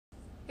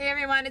Hey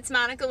everyone, it's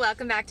Monica.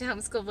 Welcome back to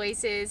Homeschool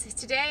Voices.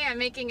 Today I'm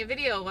making a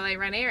video while I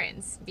run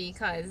errands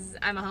because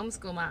I'm a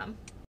homeschool mom.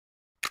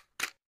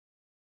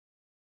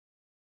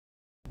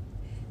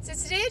 So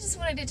today I just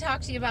wanted to talk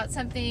to you about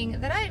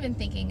something that I've been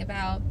thinking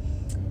about,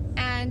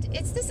 and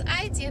it's this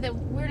idea that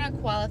we're not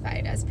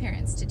qualified as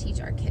parents to teach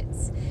our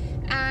kids.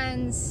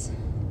 And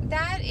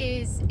that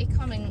is a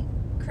common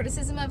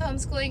criticism of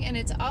homeschooling, and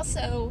it's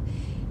also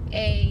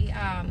a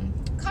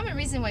common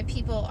reason why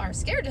people are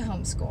scared to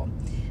homeschool.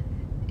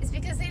 Is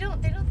because they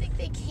don't think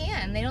they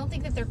can. They don't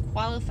think that they're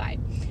qualified.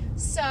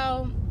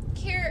 So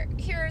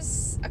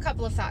here's a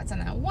couple of thoughts on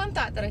that. One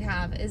thought that I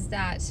have is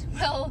that,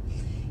 well,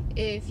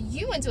 if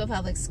you went to a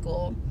public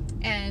school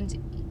and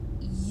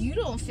you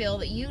don't feel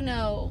that you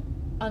know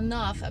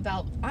enough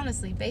about,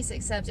 honestly,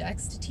 basic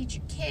subjects to teach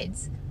your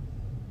kids,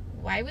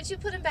 why would you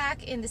put them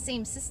back in the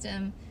same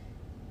system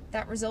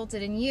that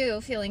resulted in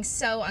you feeling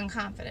so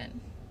unconfident,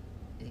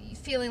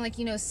 feeling like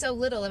you know so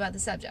little about the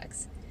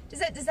subjects?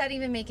 Does that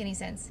even make any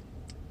sense?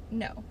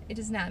 No, it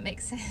does not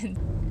make sense.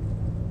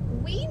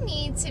 We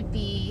need to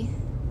be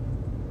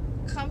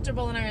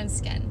comfortable in our own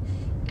skin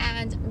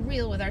and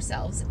real with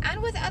ourselves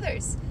and with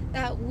others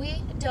that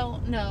we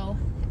don't know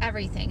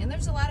everything. And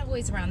there's a lot of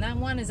ways around that.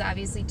 One is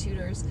obviously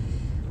tutors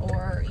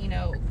or,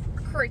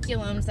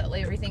 curriculums that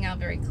lay everything out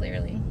very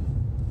clearly.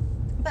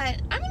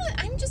 But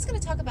I'm just gonna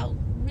talk about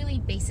really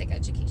basic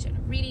education: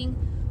 reading,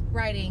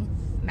 writing,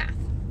 math.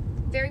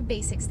 Very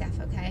basic stuff,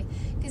 okay?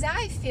 Because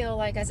I feel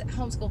like as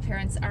homeschool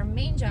parents, our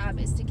main job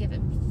is to give a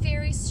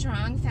very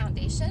strong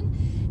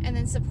foundation and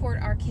then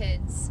support our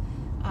kids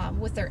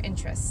with their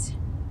interests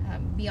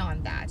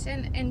beyond that.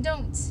 And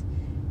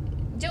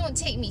don't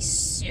take me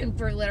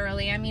super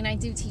literally. I mean, I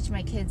do teach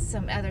my kids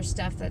some other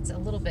stuff that's a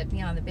little bit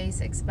beyond the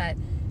basics, but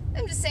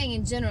I'm just saying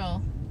in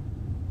general,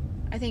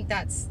 I think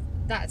that's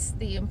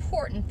the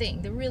important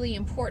thing, the really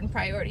important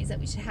priorities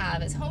that we should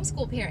have as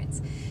homeschool parents.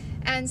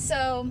 And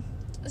so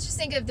let's just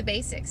think of the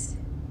basics.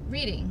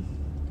 Reading.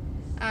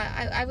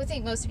 I would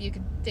think most of you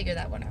could figure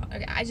that one out.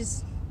 Okay,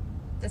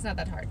 that's not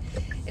that hard.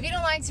 If you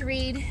don't like to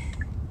read,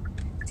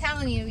 I'm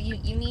telling you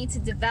need to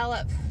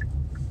develop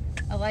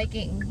a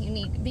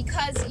liking.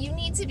 Because you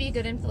need to be a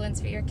good influence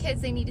for your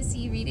kids. They need to see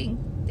you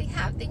reading.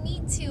 They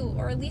need to,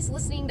 or at least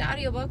listening to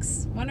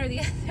audiobooks, one or the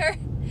other.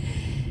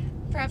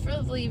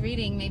 Preferably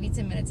reading maybe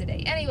 10 minutes a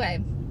day.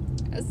 Anyway,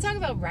 let's talk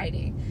about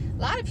writing.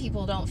 A lot of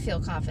people don't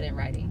feel confident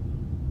writing.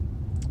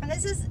 And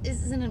this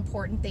is an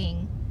important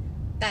thing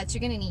that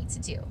you're going to need to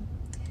do.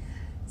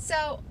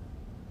 So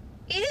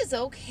it is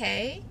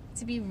okay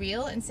to be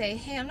real and say,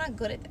 hey, I'm not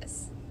good at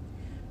this.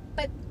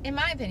 But in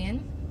my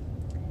opinion,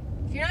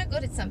 if you're not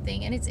good at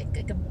something and it's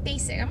like a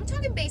basic, I'm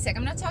talking basic,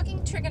 I'm not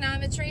talking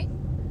trigonometry,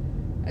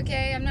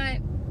 okay? I'm not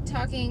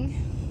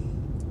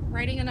talking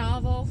writing a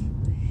novel.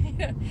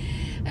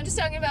 I'm just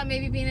talking about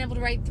maybe being able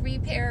to write 3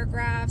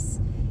 paragraphs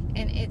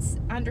and it's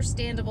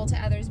understandable to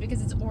others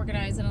because it's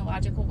organized in a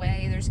logical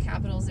way. There's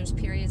capitals, there's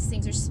periods,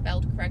 things are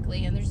spelled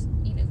correctly, and there's,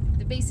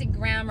 the basic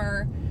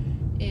grammar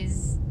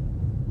is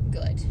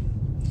good.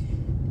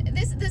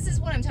 This is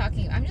what I'm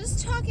talking about. I'm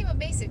just talking about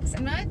basics.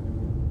 I'm not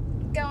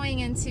going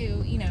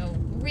into,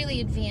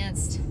 really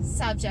advanced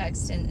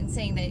subjects and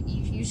saying that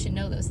you should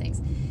know those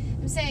things.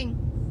 I'm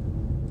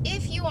saying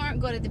if you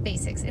aren't good at the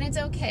basics, and it's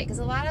okay, because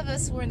a lot of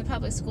us were in the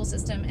public school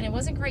system and it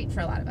wasn't great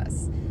for a lot of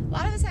us. A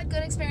lot of us had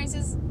good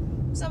experiences.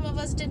 Some of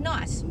us did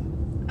not.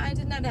 I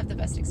did not have the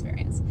best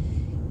experience.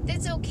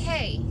 It's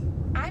okay.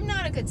 I'm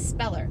not a good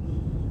speller.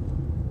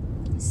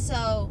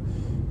 So,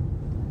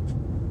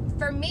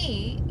 for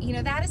me,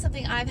 that is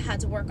something I've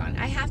had to work on.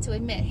 I have to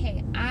admit,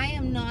 hey, I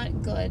am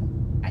not good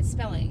at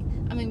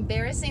spelling. I'm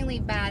embarrassingly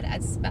bad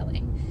at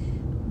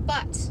spelling.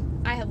 But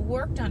I have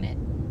worked on it.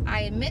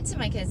 I admit to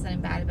my kids that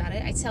I'm bad about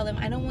it. I tell them,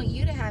 I don't want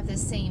you to have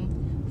this same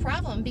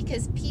problem,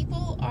 because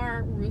people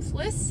are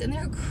ruthless and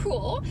they're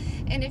cruel,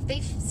 and if they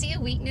see a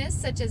weakness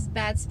such as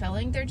bad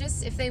spelling,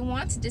 if they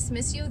want to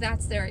dismiss you,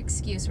 that's their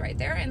excuse right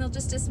there, and they'll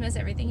just dismiss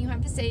everything you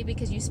have to say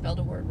because you spelled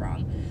a word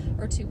wrong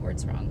or 2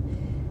 words wrong,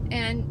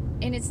 and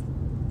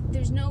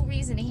there's no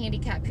reason to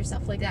handicap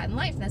yourself like that in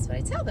life, and that's what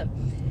I tell them.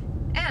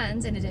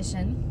 And in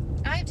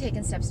addition, I've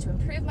taken steps to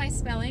improve my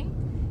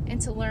spelling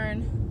and to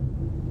learn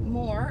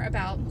more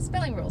about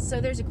spelling rules. So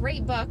there's a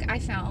great book I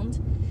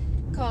found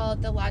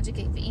called The Logic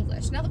of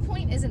English. Now, the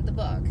point isn't the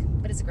book,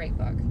 but it's a great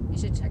book. You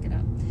should check it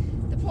out.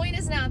 The point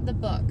is not the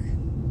book.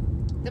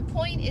 The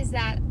point is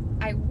that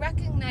I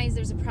recognize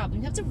there's a problem.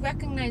 You have to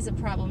recognize a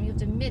problem. You have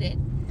to admit it.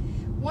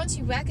 Once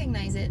you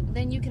recognize it,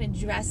 then you can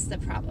address the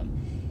problem.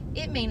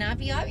 It may not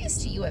be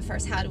obvious to you at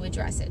first how to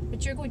address it,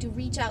 but you're going to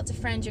reach out to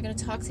friends, you're going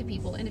to talk to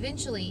people, and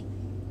eventually,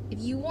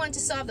 if you want to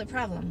solve the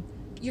problem,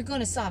 you're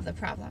going to solve the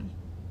problem.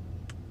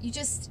 You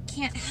just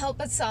can't help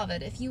but solve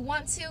it. If you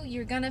want to,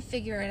 you're going to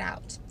figure it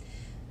out.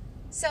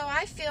 So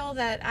I feel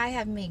that I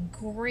have made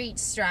great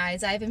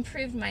strides. I've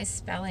improved my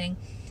spelling.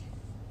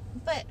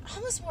 But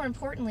almost more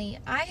importantly,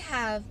 I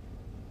have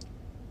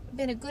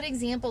been a good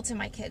example to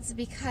my kids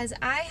because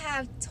I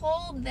have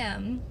told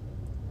them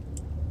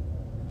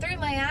through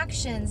my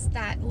actions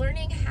that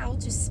learning how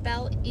to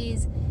spell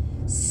is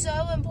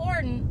so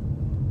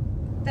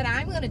important that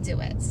I'm going to do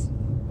it.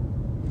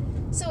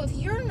 So if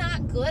you're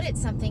not good at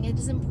something, it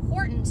is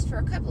important for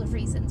a couple of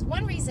reasons.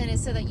 One reason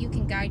is so that you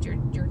can guide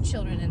your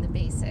children in the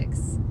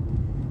basics.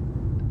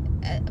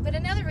 But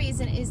another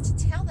reason is to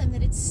tell them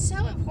that it's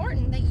so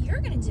important that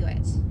you're going to do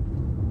it.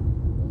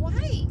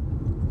 Why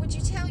would you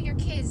tell your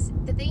kids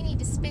that they need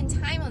to spend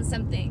time on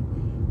something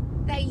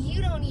that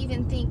you don't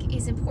even think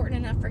is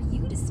important enough for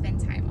you to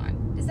spend time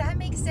on? Does that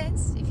make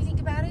sense if you think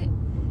about it?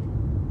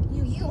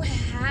 You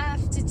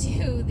have to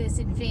do this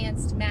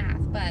advanced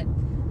math, but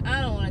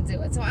I don't want to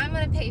do it. So I'm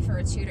going to pay for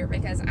a tutor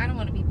because I don't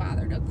want to be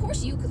bothered. Of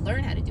course, you could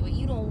learn how to do it.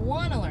 You don't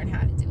want to learn how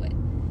to do it.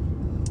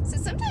 So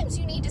sometimes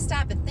you need to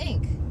stop and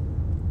think,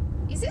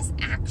 is this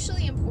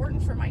actually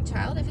important for my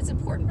child? If it's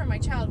important for my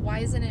child, why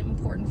isn't it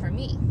important for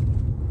me?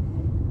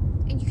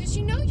 And because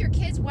you know your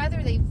kids,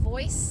 whether they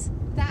voice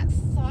that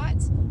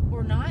thought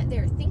or not,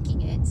 they're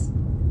thinking it.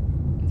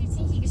 They're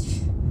thinking,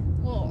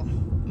 well,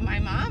 my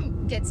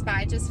mom gets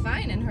by just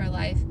fine in her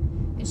life,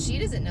 and she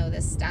doesn't know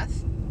this stuff.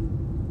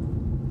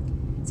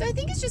 So I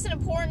think it's just an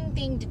important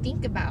thing to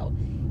think about.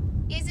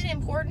 Is it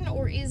important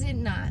or is it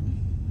not?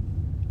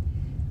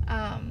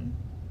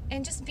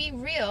 And just be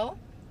real.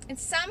 And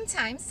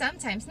sometimes,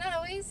 not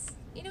always,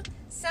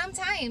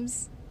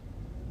 sometimes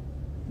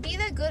be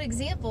that good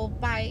example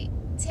by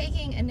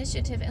taking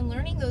initiative and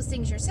learning those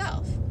things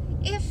yourself,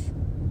 if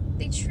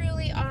they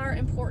truly are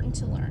important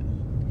to learn.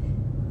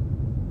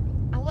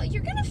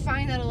 You're going to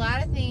find that a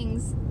lot of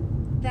things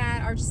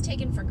that are just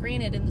taken for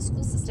granted in the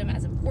school system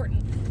as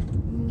important,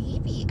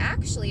 maybe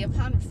actually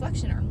upon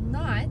reflection are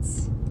not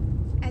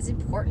as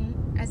important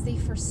as they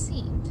first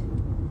seemed.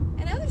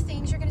 And other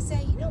things you're going to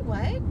say, you know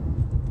what?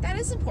 That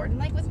is important.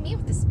 Like with me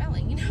with the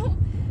spelling,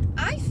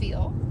 I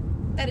feel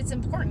that it's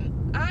important.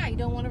 I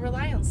don't want to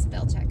rely on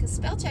spell check because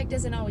spell check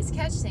doesn't always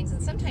catch things,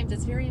 and sometimes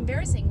it's very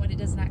embarrassing when it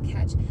does not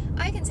catch.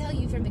 I can tell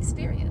you from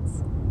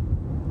experience.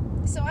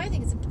 So I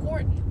think it's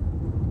important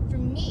for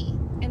me,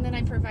 and then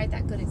I provide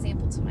that good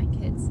example to my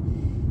kids.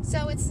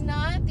 So it's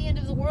not the end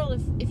of the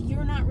world if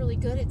you're not really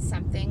good at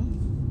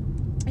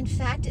something. In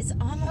fact, it's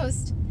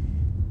almost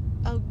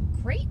a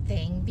great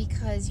thing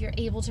because you're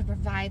able to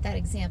provide that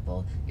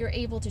example. You're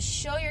able to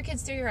show your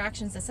kids through your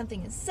actions that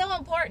something is so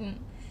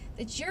important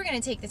that you're going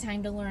to take the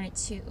time to learn it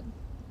too.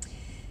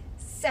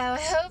 So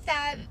I hope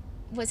that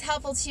was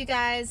helpful to you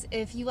guys.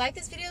 If you like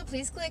this video,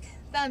 please click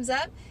thumbs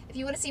up. If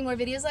you want to see more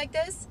videos like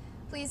this,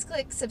 please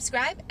click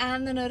subscribe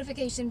and the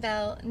notification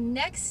bell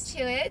next to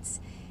it.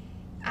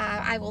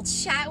 I will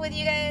chat with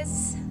you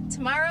guys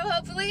tomorrow,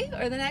 hopefully,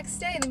 or the next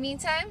day. In the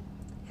meantime,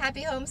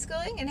 happy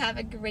homeschooling and have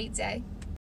a great day.